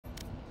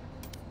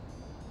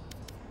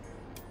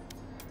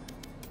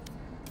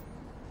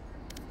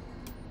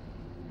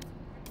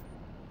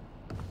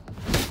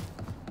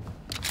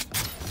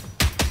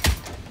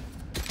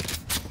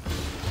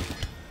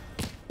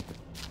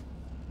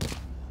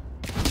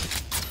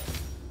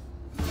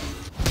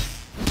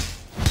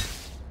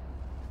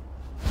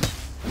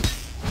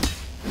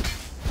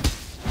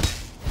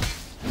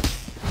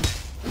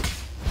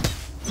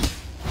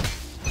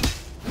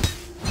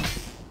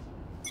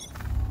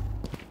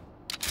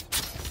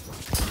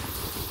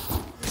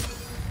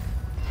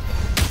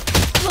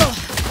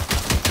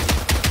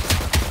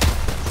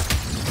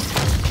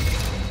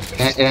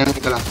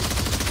निकला.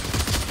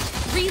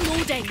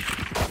 Reloading.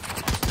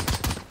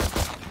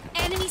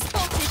 Enemy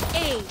spotted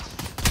A.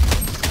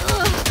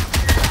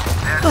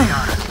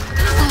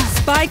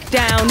 Spike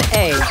down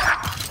A.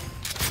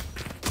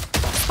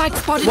 Spike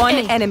spotted One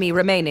A. enemy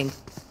remaining.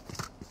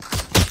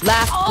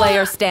 Last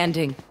player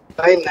standing.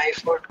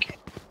 Nice work.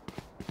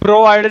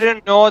 Bro, I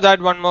didn't know that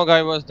one more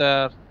guy was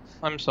there.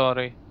 I'm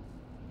sorry.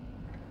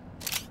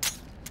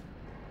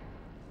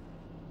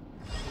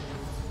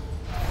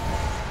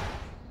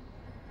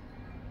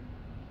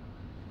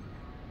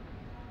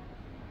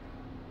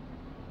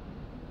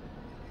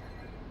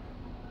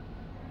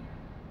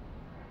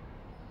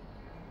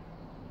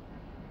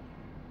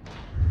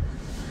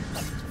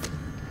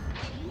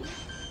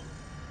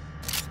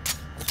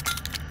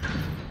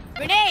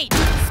 Grenade.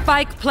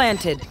 Spike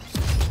planted.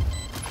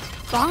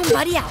 Bomb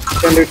buddy out.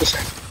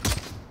 100%.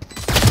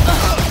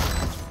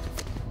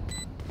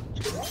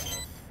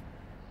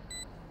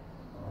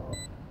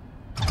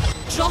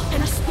 Drop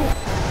in a smoke.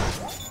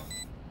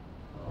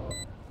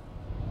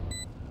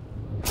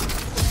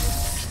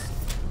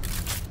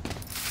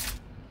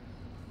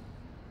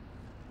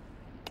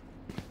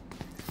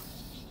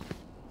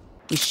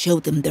 We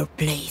showed them their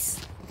place.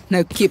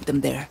 Now keep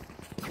them there.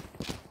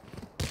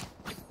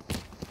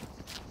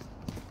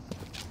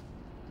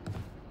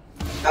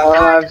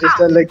 I've just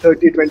done like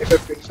 30,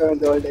 25, 27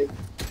 the whole time.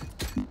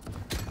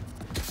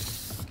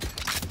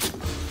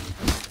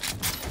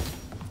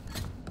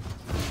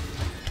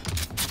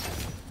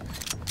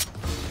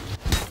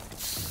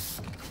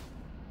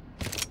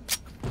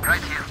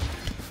 Right here.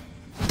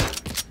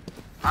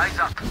 Eyes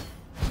up.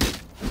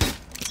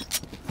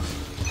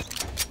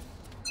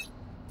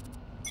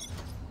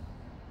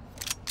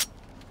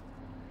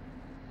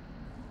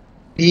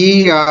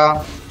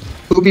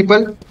 Two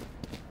people.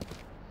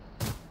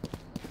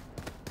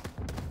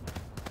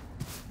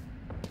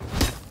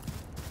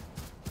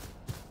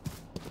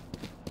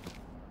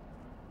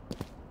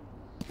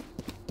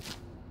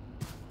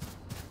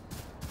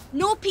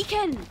 No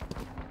peeking.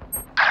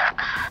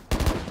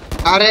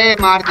 अरे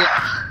मार दे.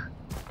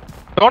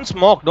 Don't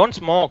smoke, don't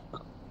smoke.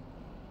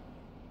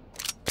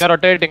 They're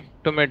rotating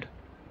to mid.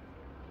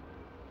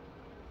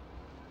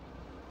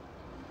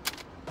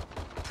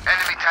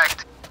 Enemy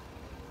tagged.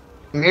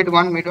 Mid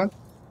one. Mid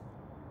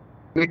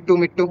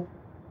two.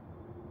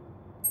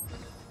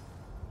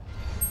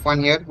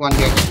 One here.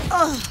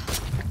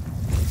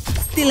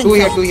 Still Two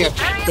inside. here.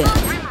 There.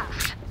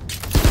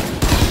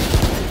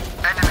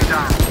 Enemy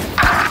down.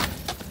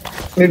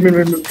 Mid. Two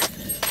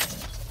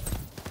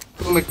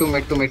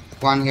mid.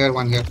 One here.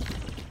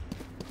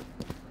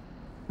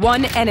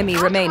 One enemy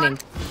remaining.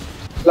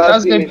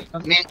 Last game.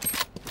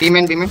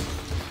 B-man. They're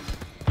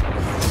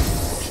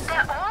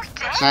all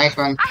dead. Nice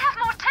one. I have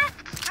more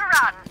tests to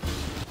run.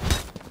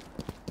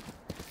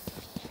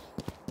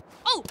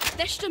 Oh,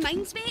 this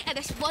reminds me of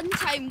this one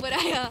time where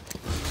I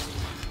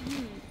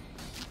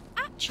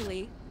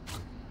actually.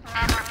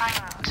 Never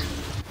mind.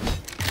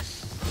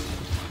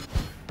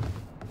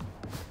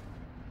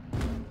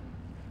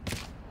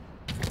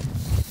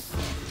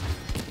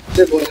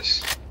 The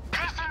bonus.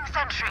 Placing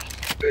sentry.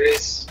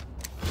 Raise.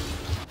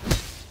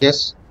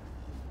 Yes.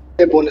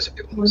 The bonus.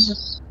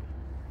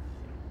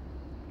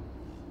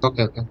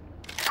 Okay.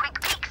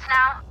 Quick peeks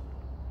now.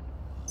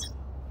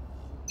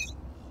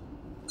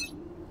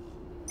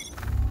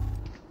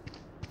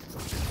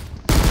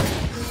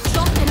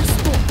 Drop in a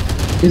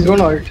smoke. He's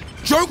gonna ult.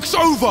 Joke's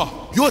over!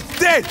 You're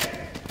dead!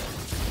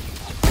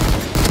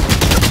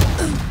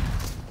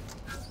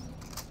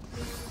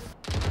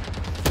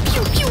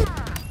 Pew pew.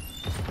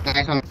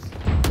 Nice one.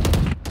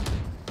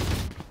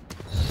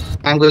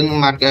 I'm going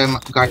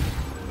guard.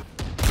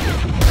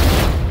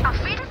 Auf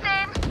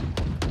Wiedersehen.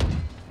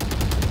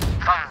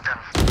 Found them.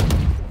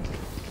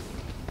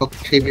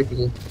 Okay,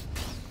 people.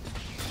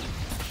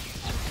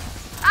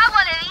 I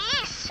want to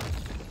eat.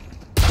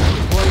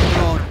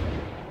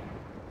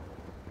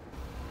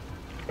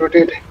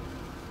 Rotating.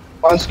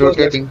 One's close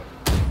left. Rotating.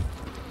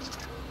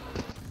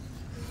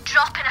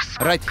 Drop in a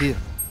smoke. Right here.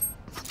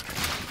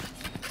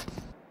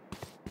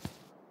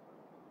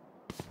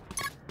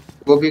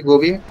 Go be.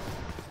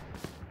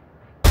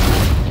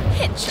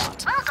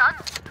 Headshot. Well done.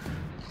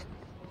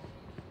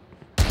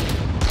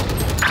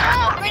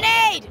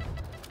 Grenade.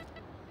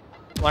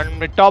 One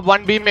mid top,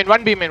 one B main.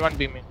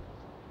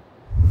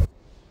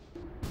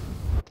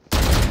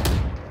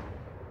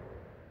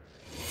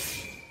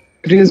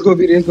 Raise go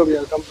be. I'll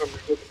come from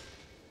it.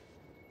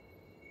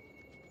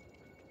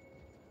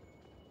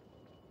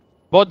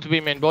 Both B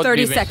main.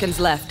 30 seconds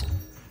left.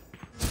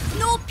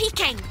 No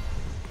peeking.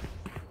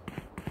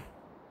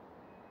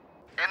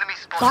 Enemy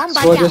spotted. Bomb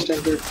So buddy just out.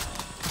 entered.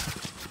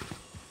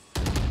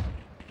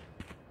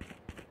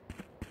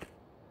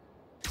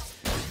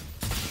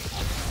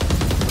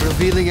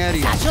 Revealing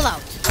area. Satchel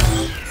out.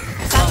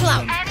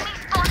 Enemy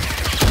spotted.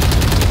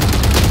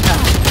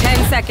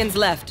 10 seconds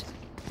left.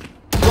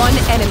 One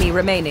enemy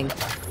remaining. No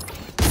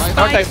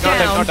Spike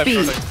down time. B.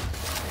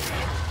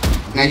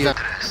 Nice one.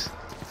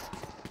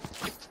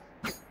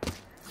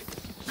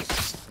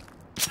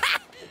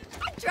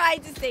 I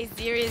tried to stay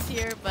serious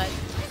here, but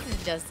this is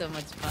just so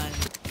much fun.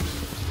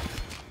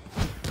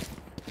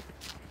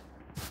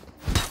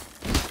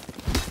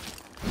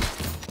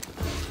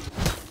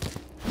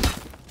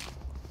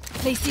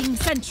 Placing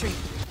sentry.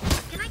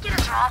 Can I get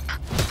a drop?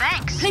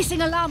 Thanks.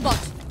 Placing alarm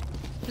bot.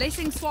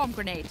 Placing swarm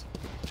grenade.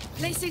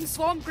 Placing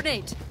swarm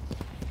grenade.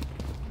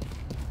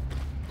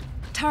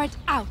 Turret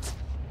out.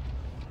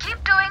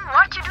 Keep doing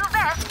what you do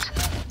best.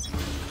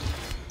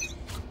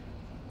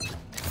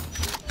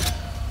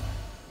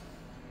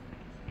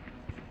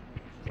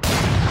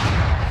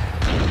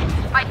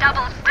 My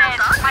double's dead.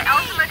 My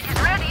ultimate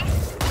is ready.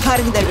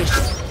 Cutting their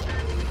vision.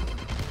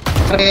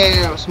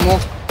 Hey,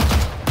 smoke.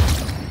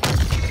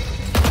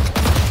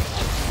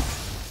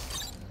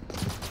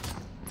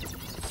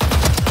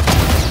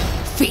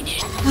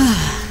 Finished.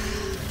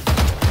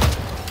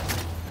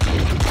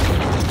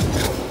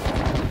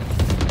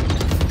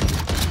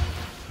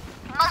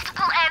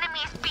 Multiple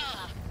enemies B.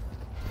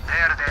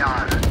 There they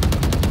are.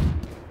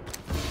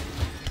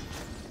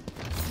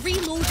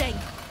 Reloading.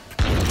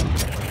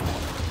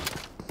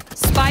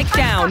 Spike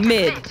down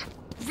mid.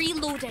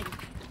 Reloading.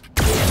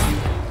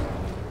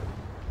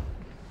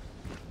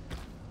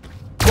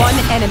 One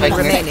enemy Spike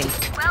mid. remaining.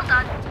 Well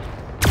done.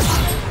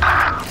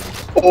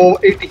 Oh,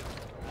 80.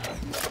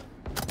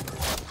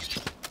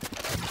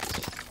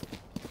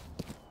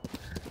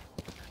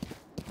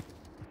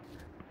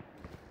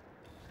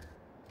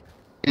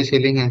 He's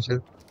healing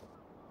himself.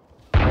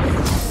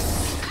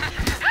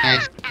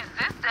 Nice. Is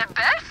this the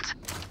best?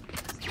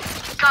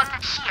 Gun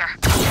here.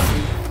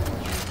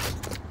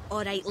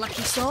 Alright,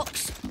 lucky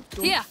socks.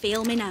 Don't Here.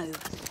 fail me now.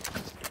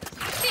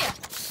 Here.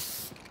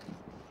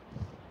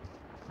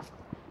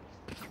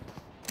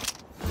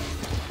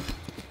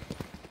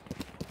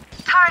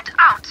 Turret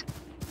out.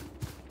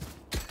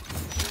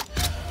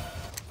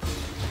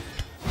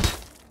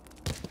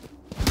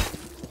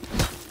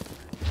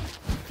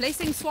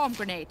 Placing swarm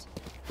grenade.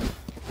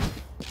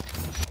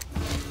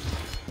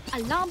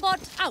 Alarm bot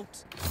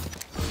out.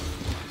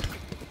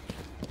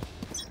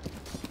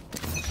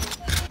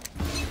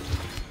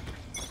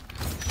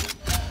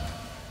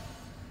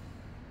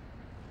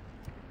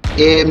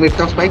 A mid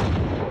top spike.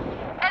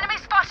 Enemy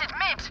spotted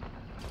mid.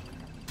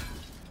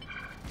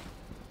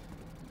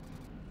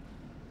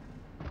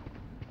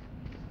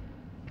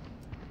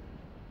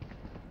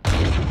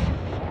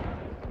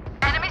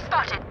 Enemy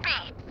spotted B.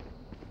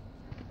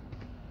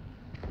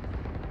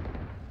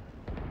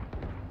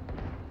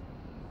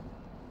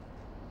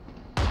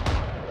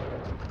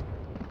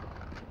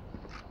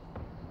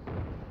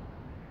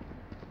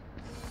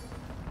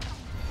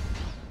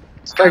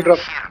 Spike drop.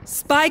 Here.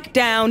 Spike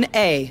down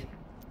A.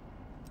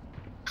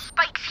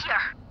 Spikes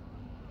here.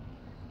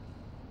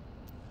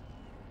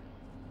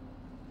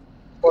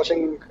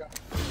 Watching.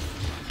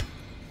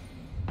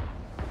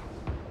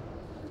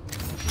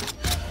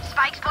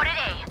 Spike spotted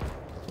A.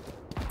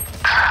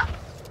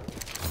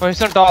 Oh,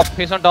 he's on top.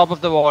 He's on top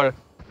of the wall.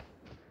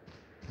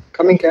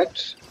 Coming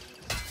cat.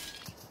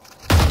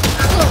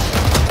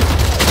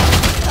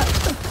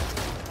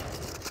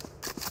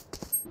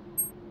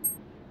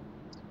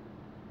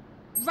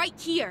 Right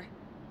here.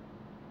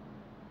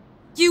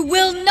 You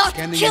will not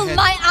Scanning kill ahead.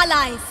 my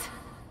allies.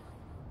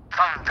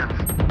 Found them.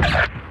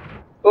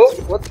 Oh,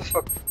 what the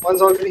fuck?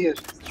 One's already here.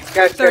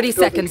 Cat. 30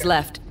 seconds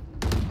left.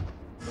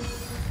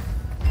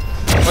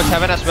 Was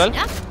heaven as well?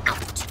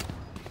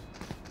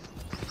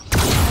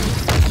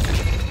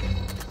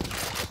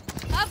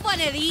 Have one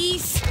of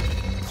these.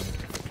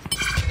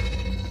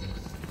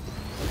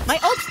 My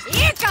ult.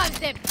 Here comes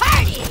the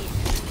party.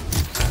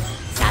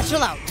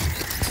 Satchel out.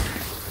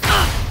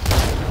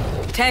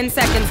 10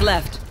 seconds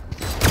left.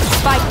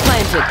 Spike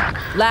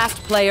planted. Last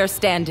player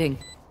standing.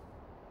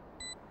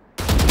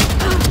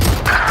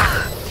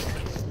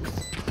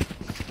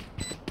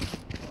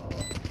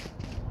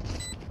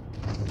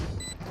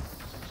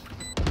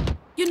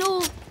 You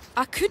know,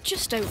 I could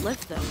just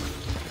outlive them.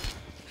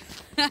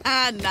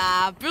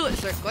 Nah,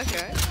 bullets are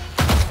quicker.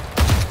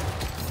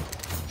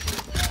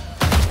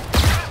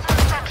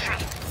 Sentry.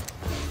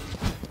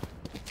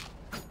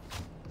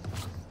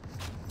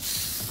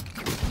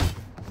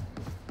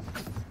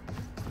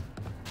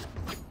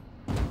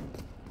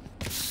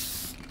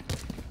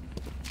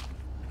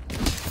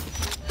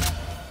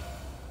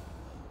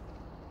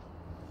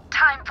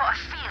 Time for a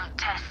field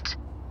test.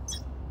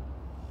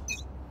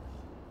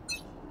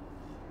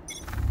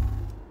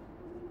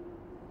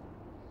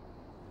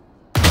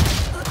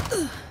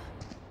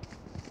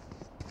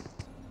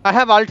 I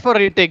have ult for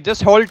retake.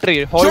 Just hold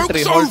tree. Hold Joke's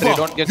tree. Hold tree. over.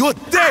 Don't get. You're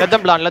dead. Let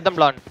them plan. Let them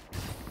plan.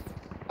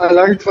 I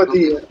learned for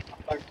the.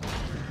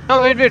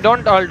 No, wait, wait.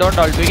 Don't ult. Don't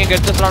ult. We can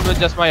get this round with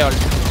just my ult.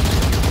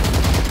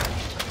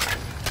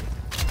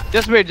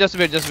 Just wait. Just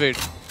wait. Just wait.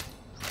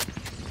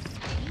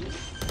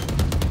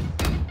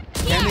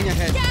 Scanning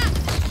ahead.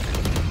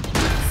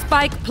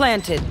 Spike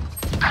planted.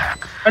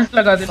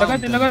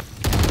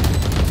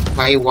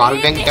 भाई wall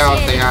gun क्या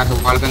होता है यार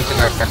wall gun से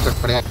कर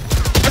सकते हैं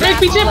Last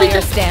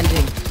player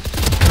standing.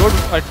 Good.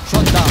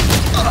 Shot down.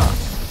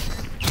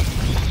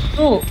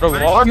 Bro,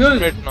 what?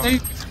 Wait, no.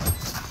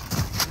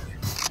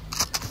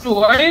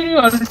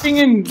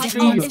 My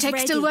ult tech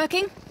still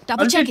working?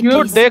 Double check it, Dude,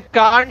 please. they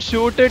can't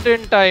shoot it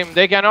in time.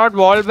 They cannot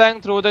wall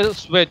bang through the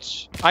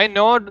switch. I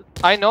know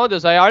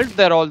this. I ult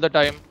there all the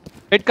time.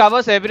 It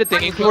covers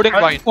everything, including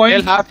wine.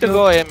 They'll have to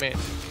go A main.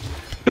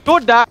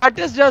 Dude, that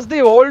is just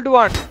the old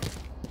one.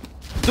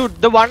 Dude,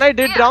 the one I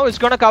did now is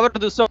gonna cover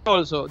this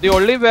also. The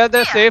only way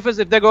they're safe is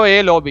if they go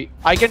A lobby.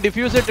 I can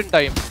defuse it in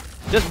time.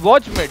 Just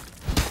watch mid.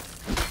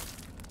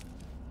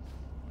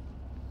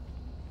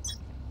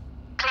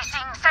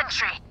 Placing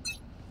sentry.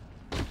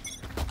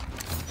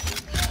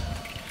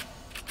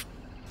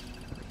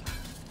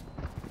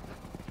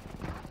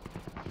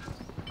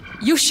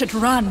 You should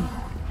run.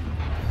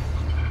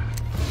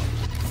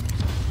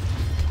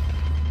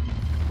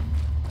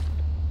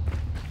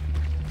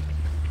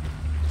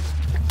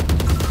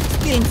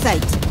 In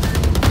sight.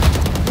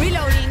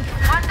 Reloading.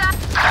 One down.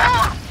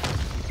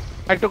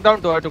 I took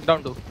down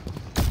two.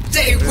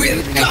 They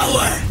will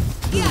cower.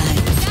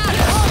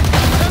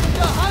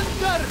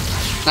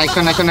 Nice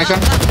one.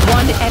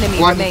 One enemy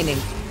One. remaining.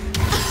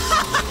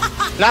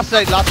 Last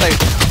side.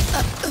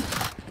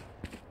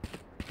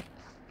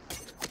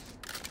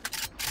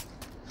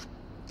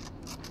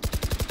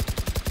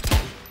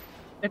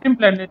 Let him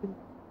plant.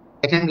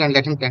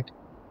 Let him plant.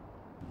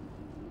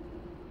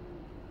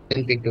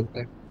 Then pick up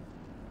that.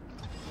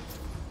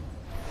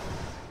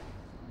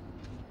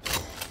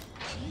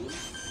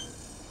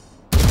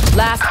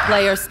 Last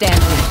player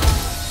standing.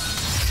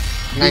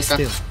 Nice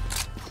one.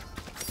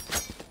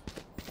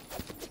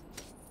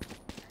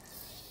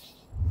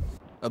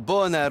 A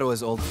bow and arrow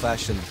is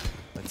old-fashioned,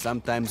 but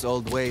sometimes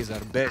old ways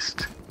are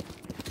best.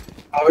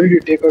 How did you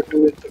take out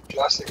 2 with the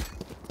classic?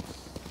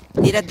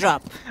 Need a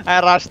drop.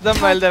 I rushed them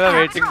while they were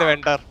waiting to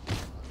enter.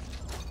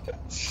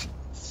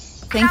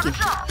 Thank you.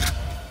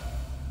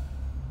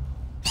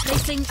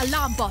 Placing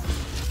alarm bot.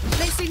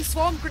 Placing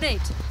swarm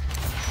grenade.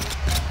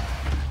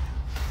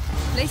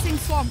 Placing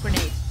swarm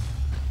grenade.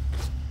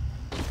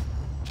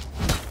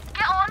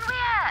 Get on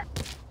with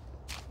it.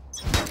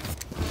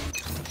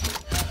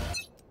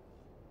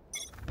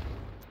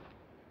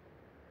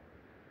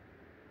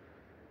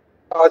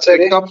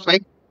 Outside, Top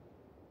spike.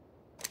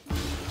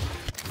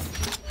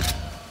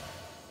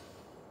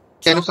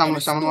 Can you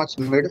someone watch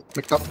mid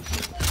top?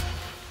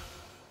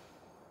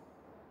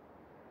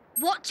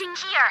 Watching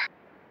here.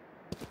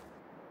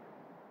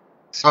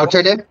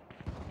 Outside A.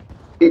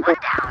 One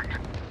down.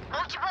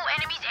 Multiple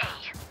enemies A.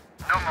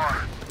 No more.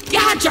 You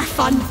had your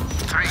fun.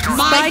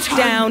 Spike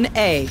down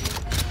A.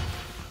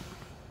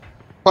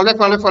 Follow.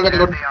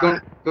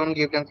 Don't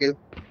give them kill.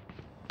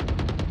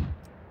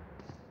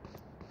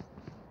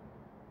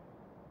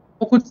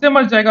 वो खुद से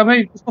मर जाएगा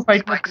भाई, उसको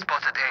fight मत कर।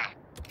 Spotted A.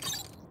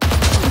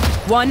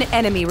 One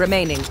enemy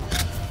remaining.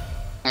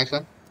 Nice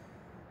one.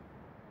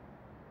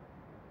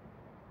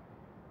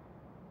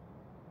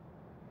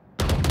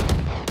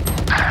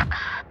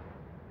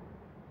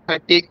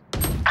 Take.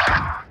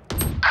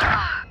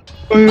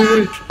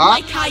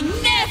 Like I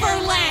never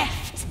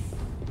left.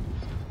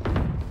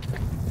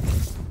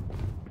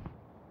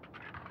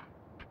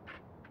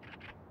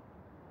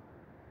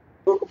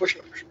 Go push.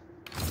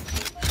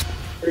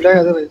 We'll die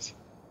otherwise.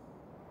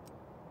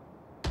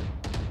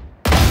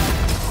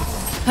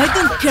 I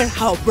don't care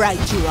how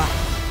bright you are.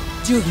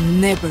 You'll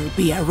never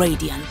be a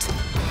radiant.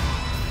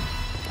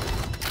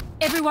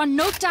 Everyone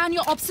note down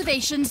your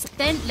observations,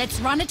 then let's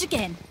run it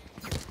again.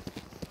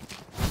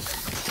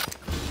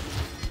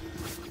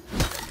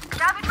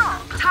 Could have a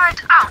drop.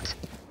 Turret out.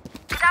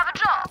 Could have a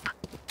drop.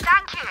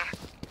 Thank you.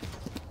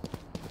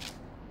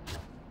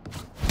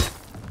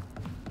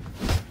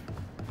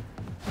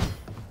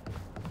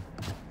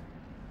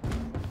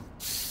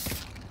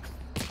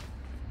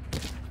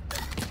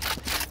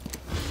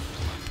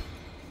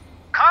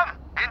 Come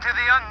into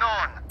the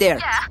unknown. There.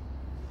 Yeah.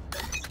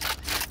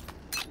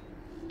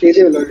 KJ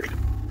will ult.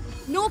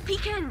 No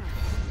peeking.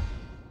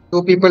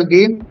 2 people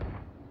B.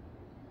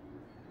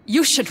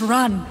 You should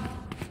run.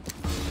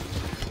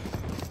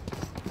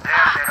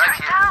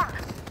 Turret down.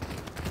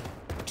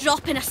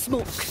 Drop in a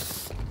smoke.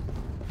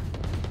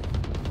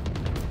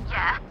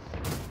 Yeah.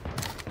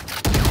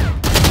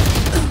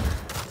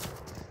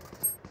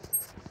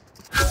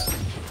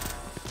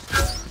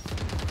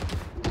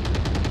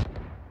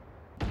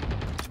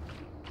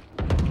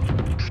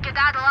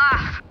 Skedaddle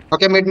off.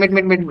 Okay, mid,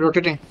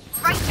 rotating.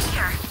 Right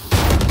here.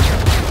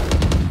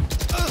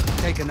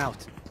 Taken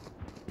out.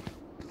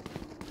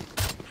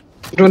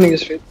 Droning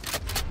is straight.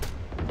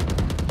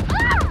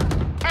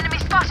 Enemy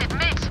spotted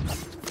mid.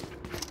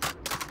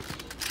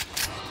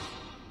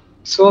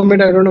 So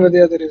mid, I don't know where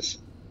the other is.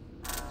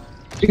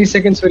 3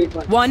 seconds for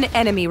recon. One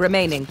enemy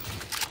remaining.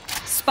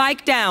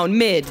 Spike down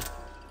mid.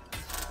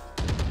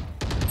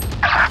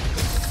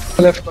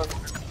 Left one.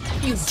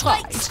 You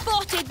spike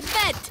spotted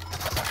mid.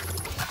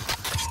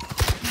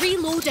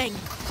 Reloading.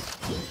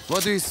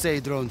 What do you say,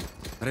 drone?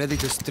 Ready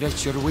to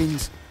stretch your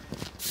wings?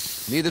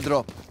 Need a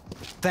drop.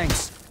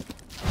 Thanks.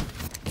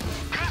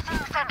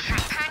 Placing sentry.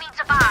 Who needs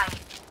a buy?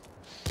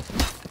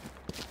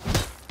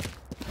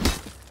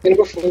 Can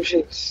go full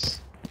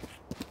shakes.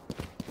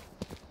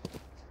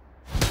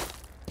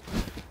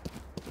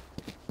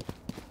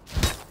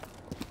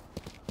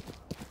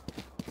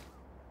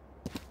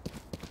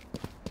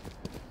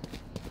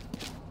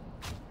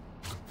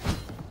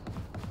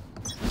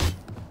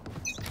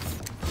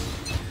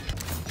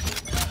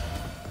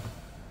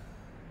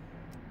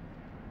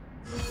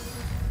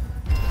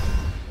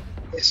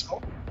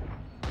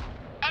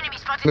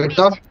 Mid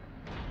top.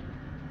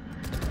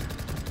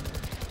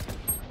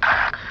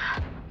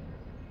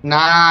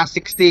 Nah,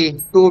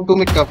 60. Two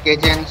mid top.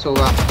 KJ and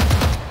Sova.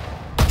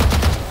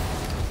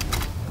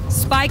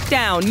 Spike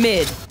down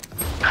mid.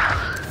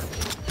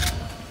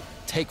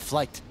 Take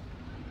flight.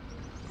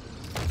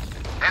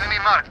 Enemy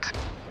marked.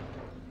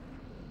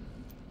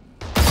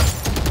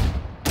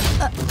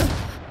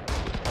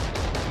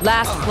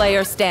 Last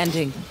player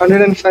standing.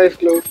 105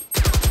 close.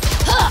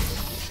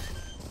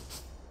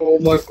 Oh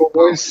my god,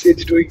 what is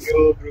Sage doing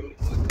here,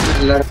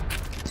 bro?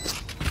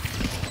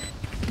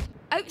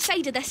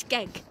 Outside of this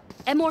gig,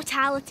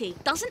 immortality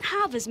doesn't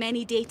have as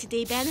many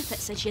day-to-day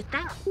benefits as you'd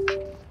think.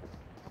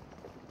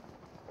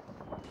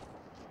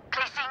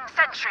 Placing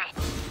sentry.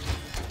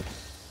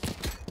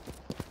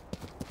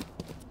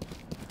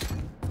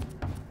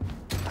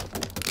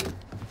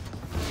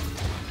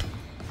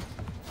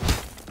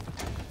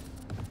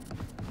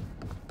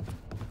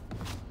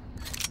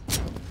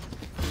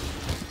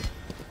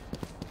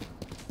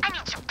 I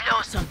need to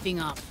blow something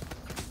up.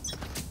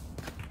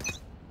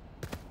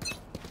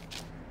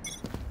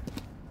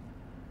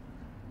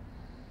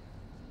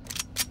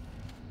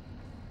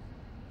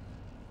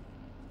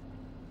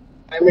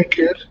 I'm in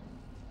clear.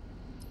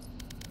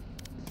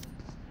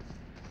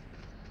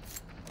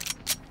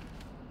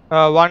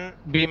 One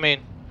B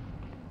main.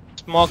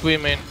 Smoke B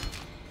main.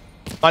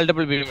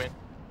 Multiple B main.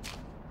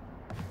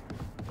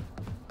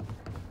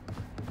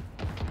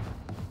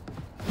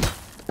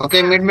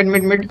 Okay,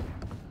 mid.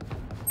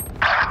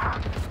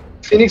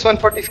 Phoenix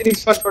 140,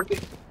 Phoenix 140.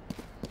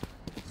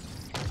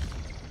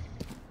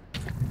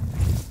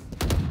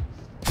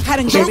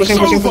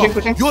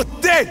 Pushing. You're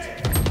dead!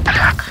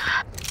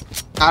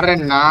 अरे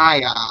ना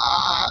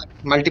यार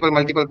multiple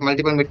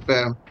mid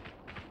पे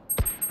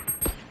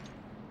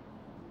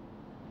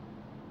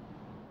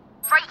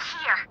Right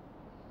here.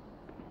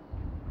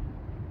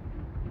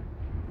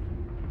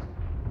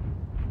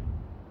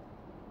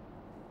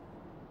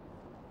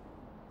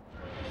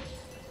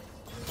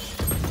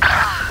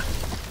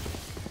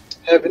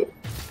 Heaven.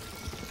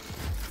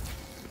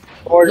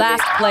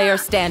 Last player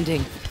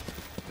standing.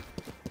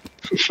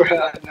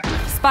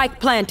 Spike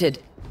planted.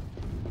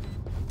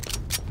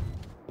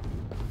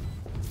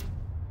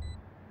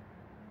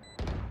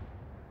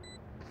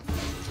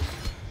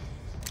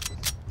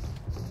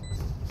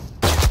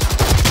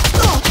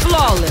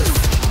 Flawless.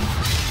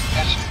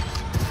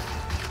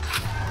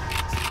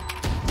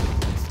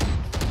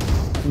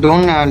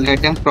 Don't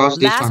let them cross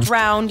this one. Last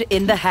round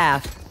in the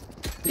half.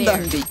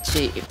 Don't be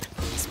cheap.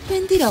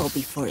 Spend it all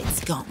before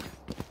it's gone.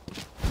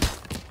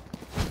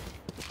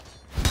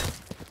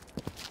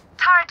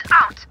 Turret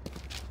out.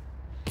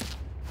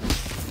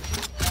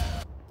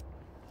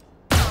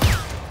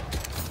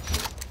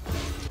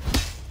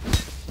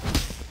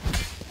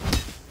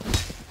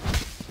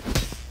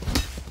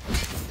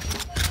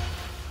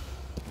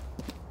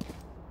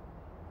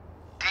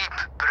 Deep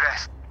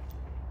breath.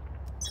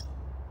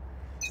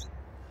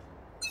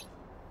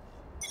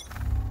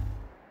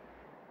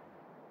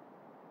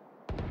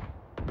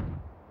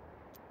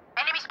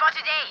 Enemy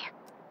spotted A.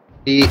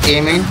 The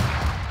A main.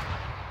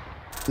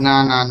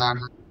 Nah.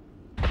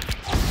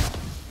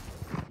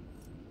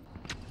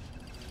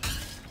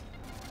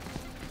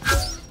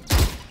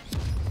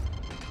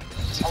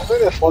 Somewhere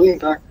they're falling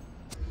back.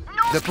 No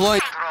Deploy.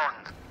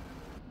 drone.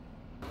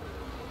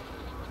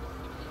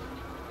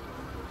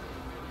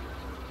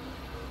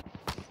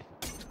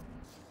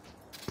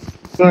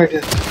 No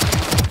idea.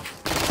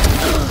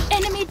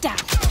 Enemy down.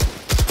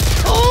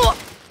 Oh!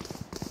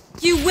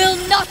 You will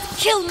not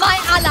kill my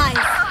allies!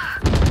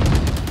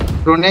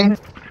 Running.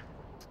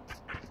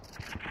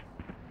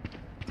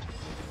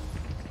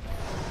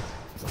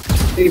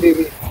 B.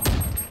 Enemy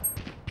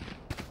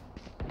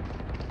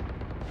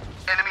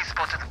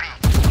spotted B.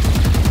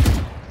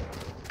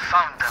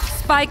 Found them.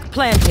 Spike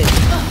planted.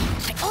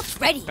 My ult's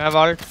ready. I have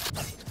ult.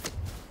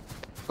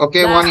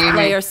 Okay, Last one E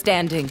player main.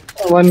 standing.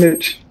 1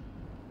 mid.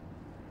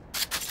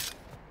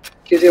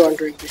 KJ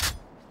 120.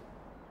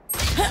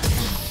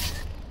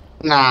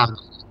 Nah.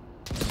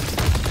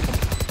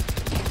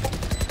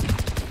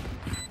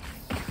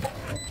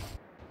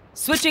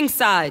 Switching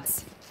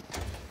sides.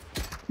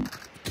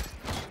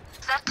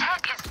 Their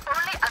tech is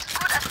only as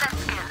good as their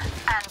skill,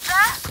 and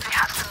there they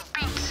have some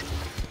beat.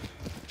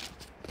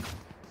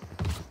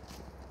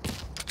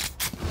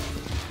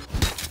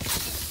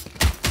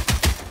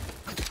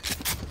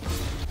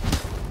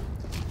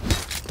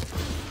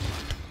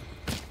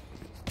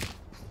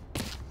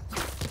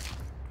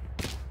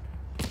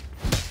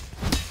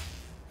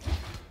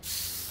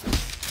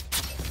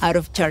 Out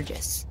of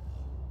charges.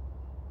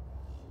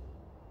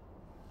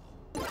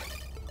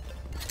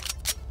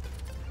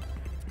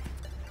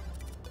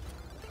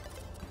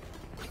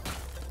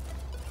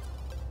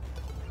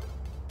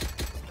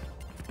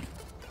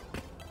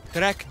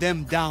 Track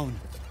them down.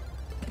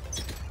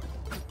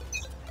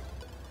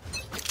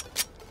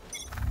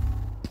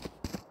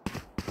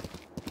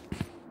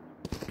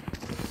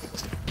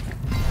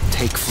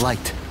 Take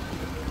flight.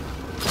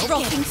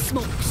 Dropping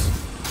smokes.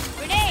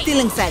 Grenade! Still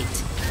in sight.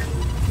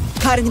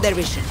 Cutting their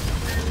vision.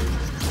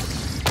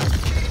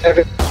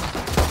 Heaven.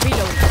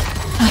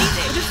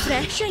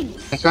 Refreshing.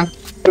 Next one.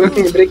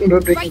 Breaking door.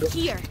 Right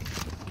here.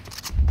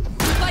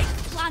 Spike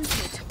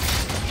planted.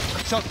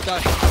 Shot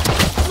that.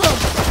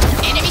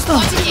 Enemy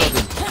spotted.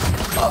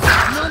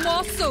 No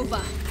more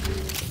Sova.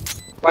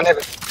 One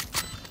heaven.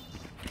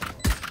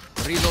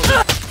 Reload.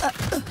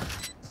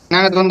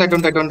 No, don't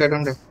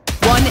die.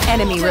 One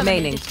enemy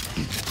remaining.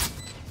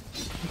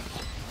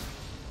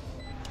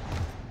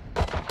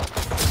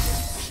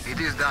 It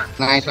is done.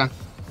 Nice one.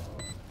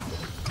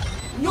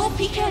 No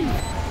peeking.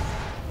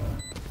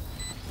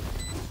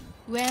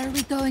 Where are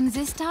we going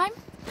this time?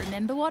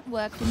 Remember what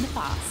worked in the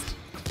past.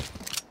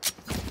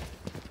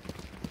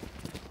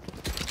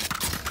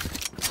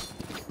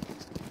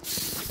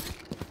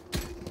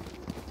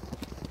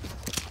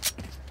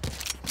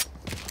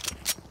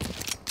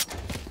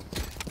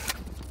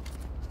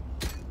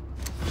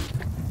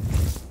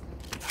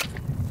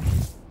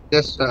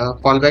 Just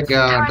fall back.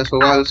 The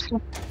Sova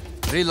will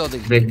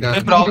Reloading. break They'll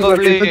the.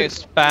 probably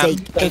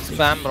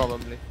spam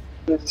probably.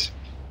 Yes.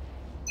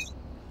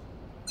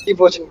 Keep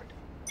watching it.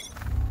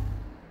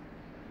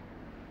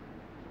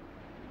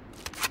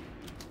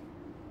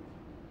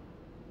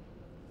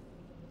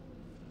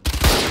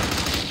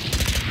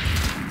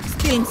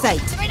 Still in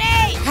sight.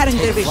 Current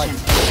their vision.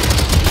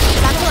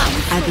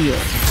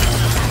 Adios.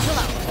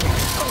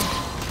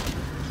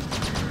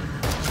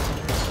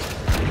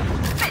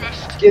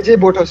 KJ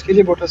bot house. Up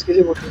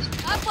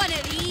one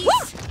of these.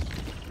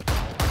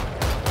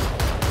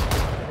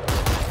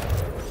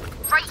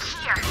 Right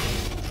here.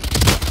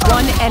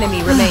 One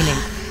enemy remaining.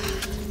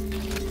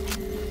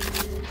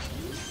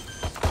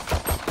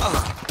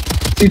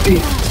 CT.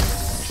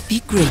 Be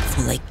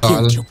grateful I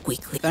killed you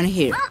quickly. Gun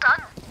here. Well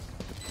done.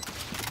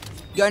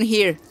 Gun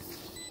here.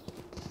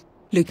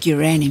 Look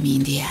your enemy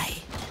in the eye.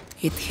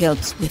 It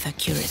helps with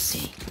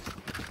accuracy.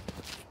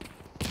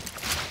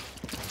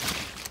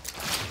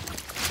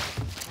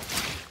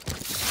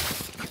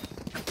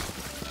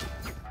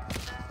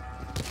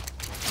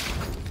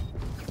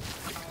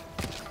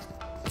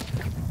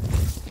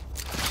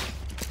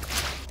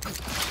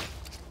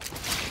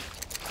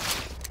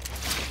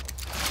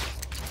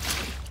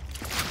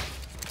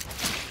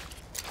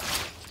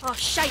 Oh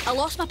shite, I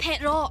lost my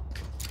pet rock.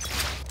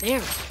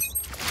 There.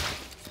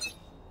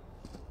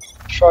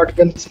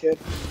 Shotgun scared.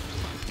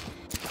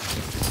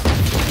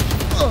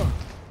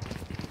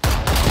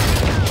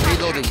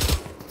 Reloading.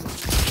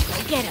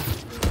 Get him.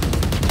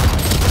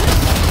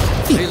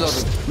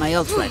 Reloading. My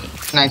ult's ready.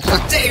 Nice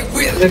one.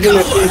 Let me No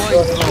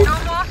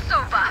more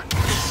Sova.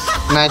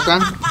 Nice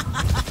one.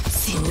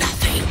 See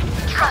nothing.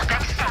 Drop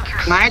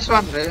extinguisher. Nice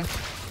one. Bro.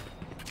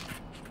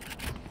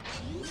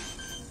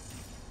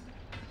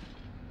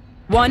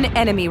 One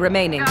enemy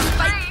remaining.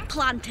 Spike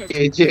planted.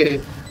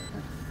 KJ.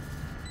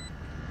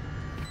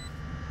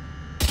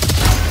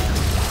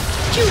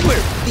 You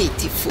were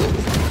beautiful.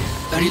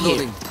 Gun here.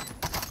 Reloading.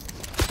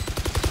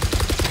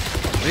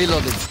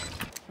 Reloading.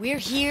 We're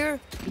here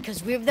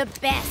because we're the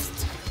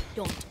best.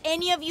 Don't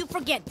any of you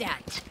forget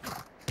that.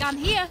 Gun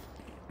here.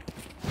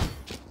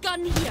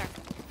 Gun here.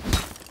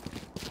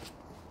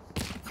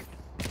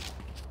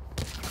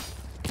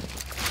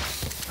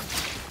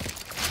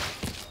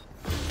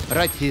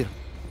 Right here.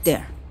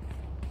 There.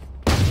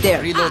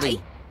 There.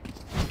 Reloading.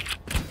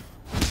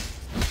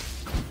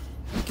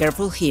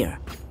 Careful here.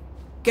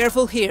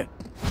 Careful here.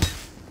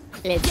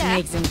 Let's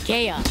make some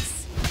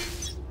chaos.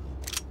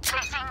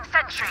 Placing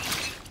sentry.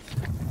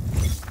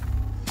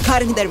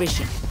 Cutting their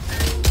vision.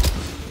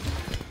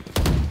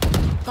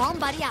 Bomb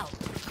buddy out.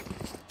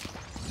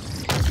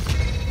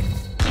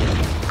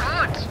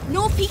 Good.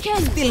 No peeking.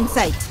 Still in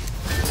sight.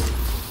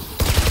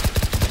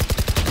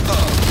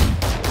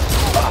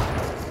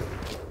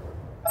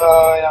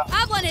 Yeah.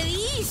 Have one of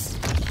these.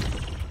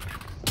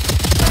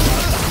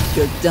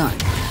 You're done.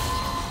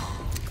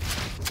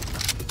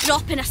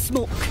 Drop in a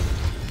smoke.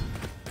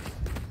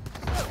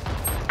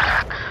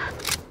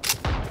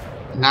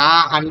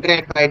 Nah,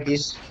 100 by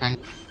this. And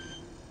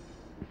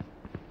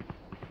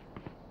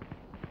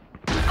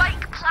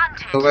Spike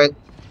planted.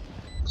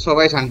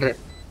 Sova is 100.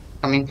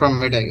 Coming from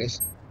mid, I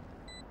guess.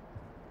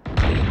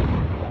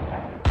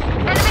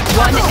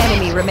 One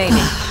enemy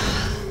remaining.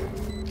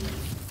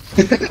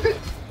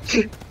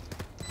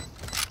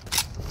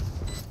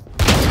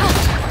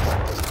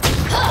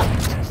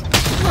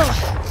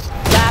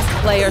 Last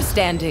player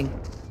standing.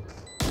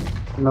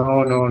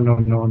 No.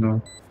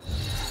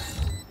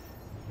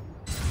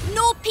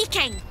 No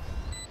peeking.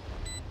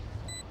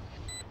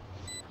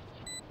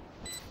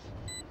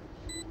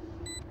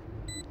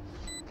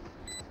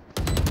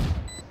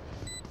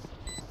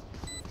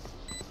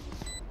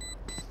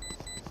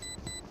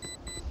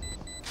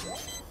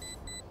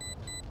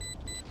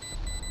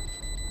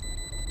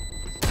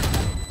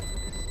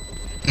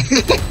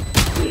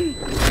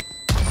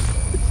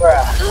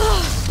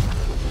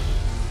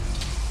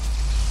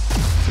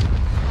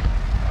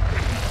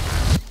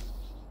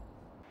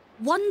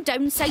 One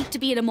downside to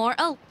being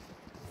immortal.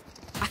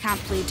 I can't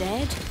play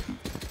dead.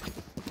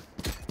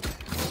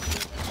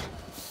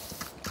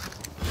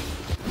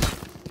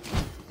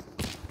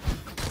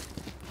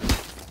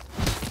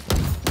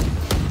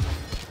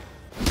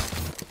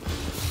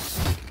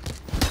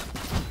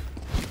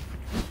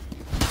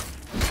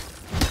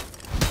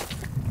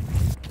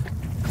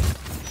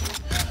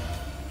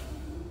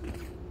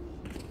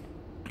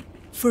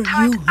 For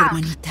you,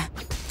 hermanita.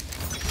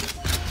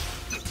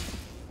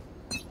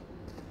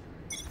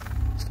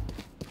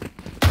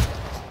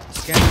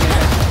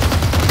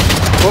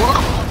 Oh!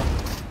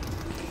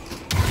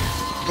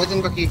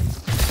 Doesn't Bucky.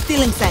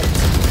 Still inside.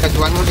 That's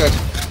one more touch.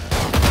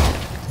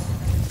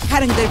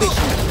 Cutting their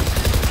vision.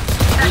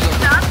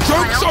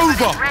 Joke's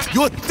over!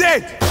 You're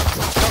dead!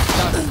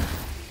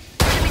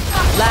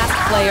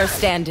 Last player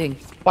standing.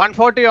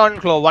 140 on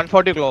Clove,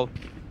 140 Clove.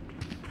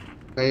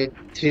 Wait,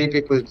 3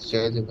 people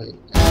charge.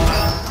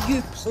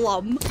 You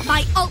plum.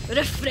 My ult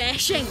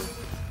refreshing.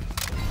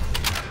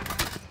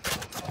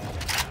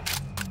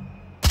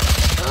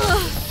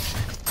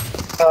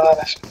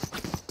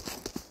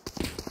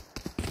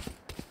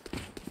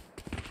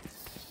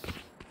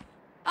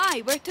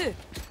 Aye, where to?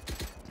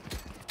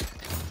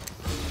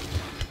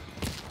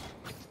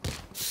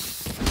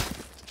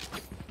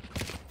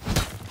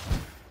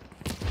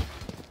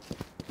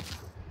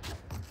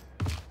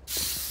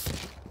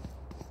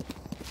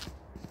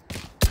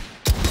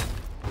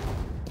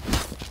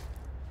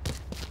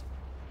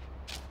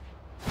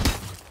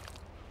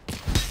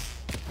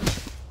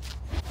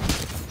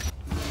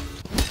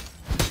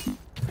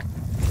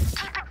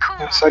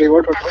 Sorry,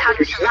 what did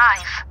you say?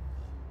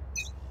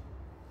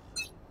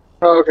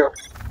 Oh, okay.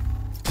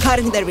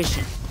 Cutting their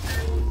vision.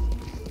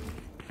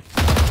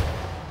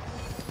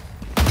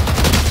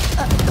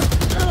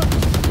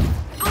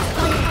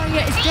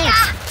 Area is dead.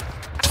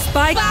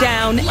 Spike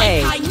down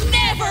A. I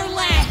never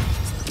left.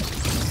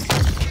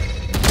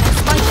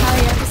 Spike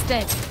area is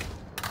dead.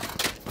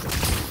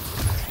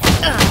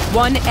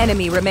 One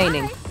enemy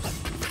remaining.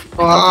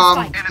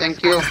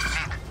 Thank you.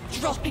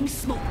 Dropping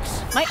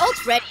smokes. My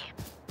ult's ready.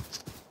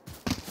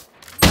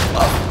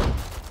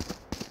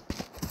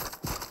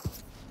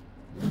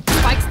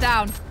 Spike's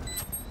down.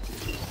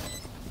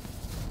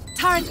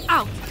 Turret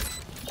out.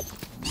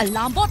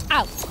 Alarm bot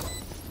out.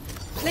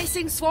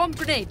 Placing swarm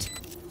grenade.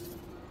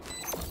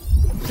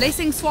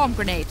 Placing swarm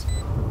grenade.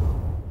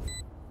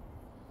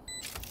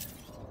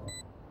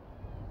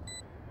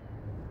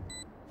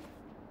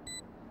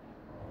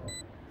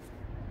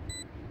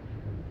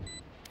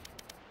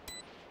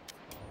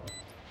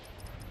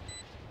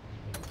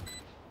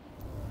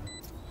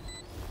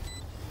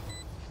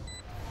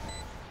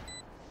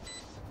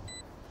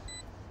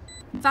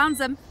 Found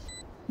them.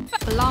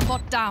 Alarm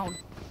bot down.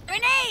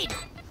 Grenade!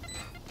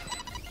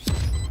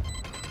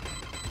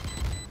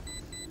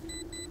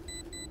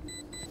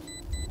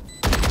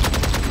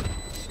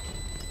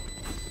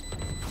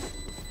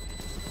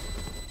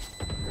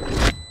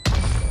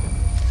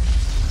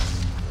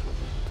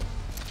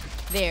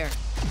 There.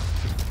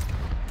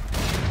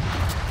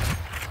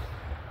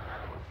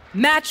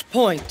 Match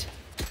point.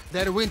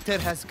 Their winter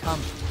has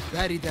come.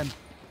 Bury them.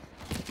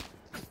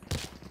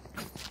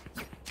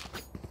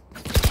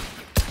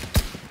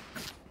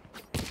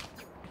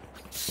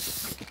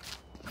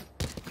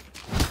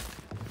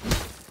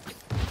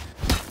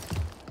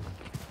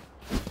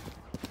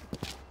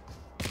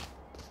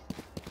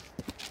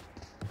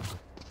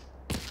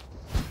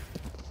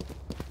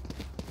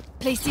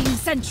 Placing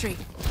sentry.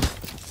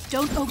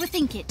 Don't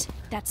overthink it.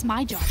 That's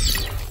my job.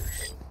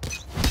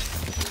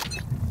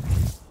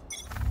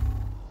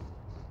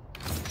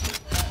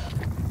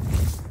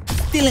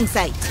 Still in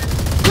sight.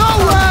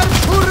 Nowhere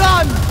to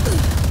run!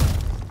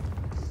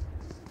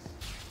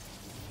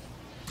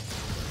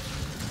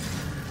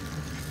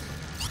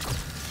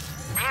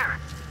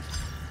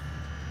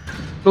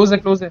 Close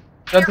it.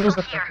 Run through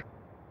the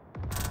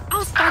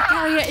Our spike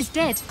carrier is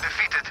dead.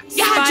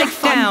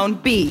 Spike down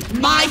B.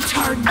 My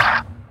turn.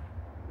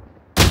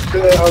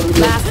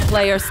 Last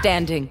player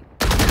standing.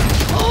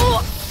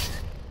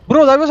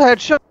 Bro, that was a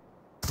headshot.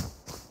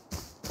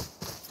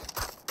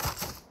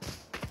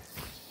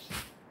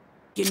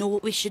 You know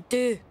what we should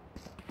do?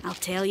 I'll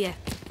tell you.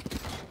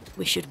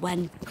 We should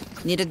win.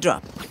 Need a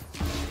drop.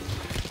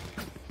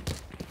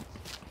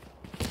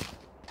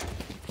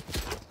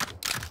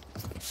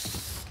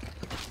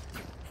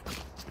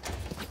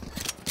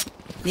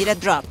 Need a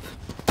drop.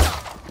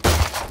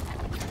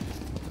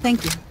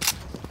 Thank you.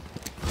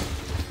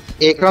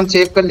 एक round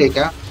save कर ले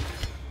क्या?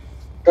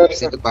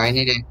 ऐसे तो bye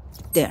नहीं रहे.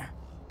 There.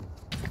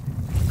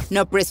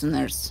 No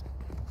prisoners.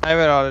 I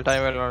will ult.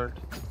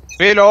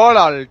 We'll all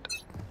ult.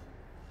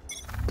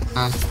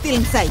 Still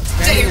in sight.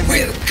 They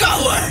will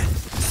cover.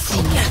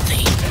 See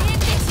nothing.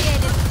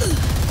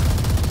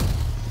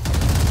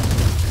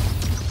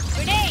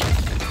 Grenade!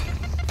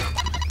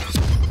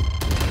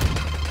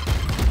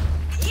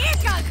 Here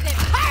comes the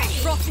party!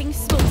 Dropping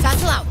smoke.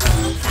 Satchel out.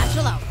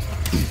 Satchel out.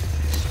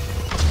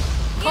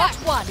 Caught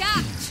one.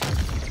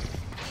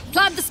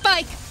 Plant the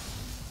spike.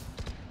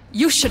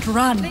 You should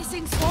run.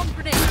 Placing swarm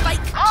grenade.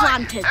 Spike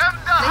planted.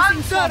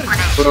 Placing swarm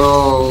grenade.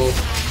 Bro.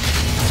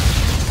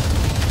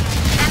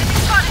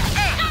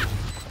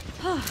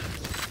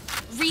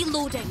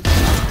 Reloading.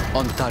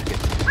 On target.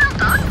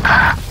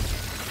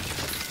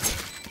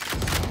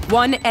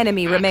 One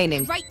enemy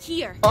remaining. Right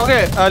here.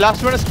 Okay,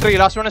 last one is tree.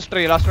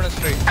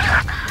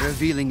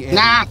 Revealing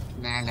area.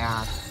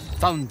 Nah.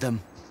 Found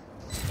them.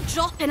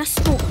 Drop in a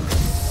smoke.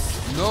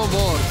 No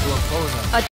more to oppose us.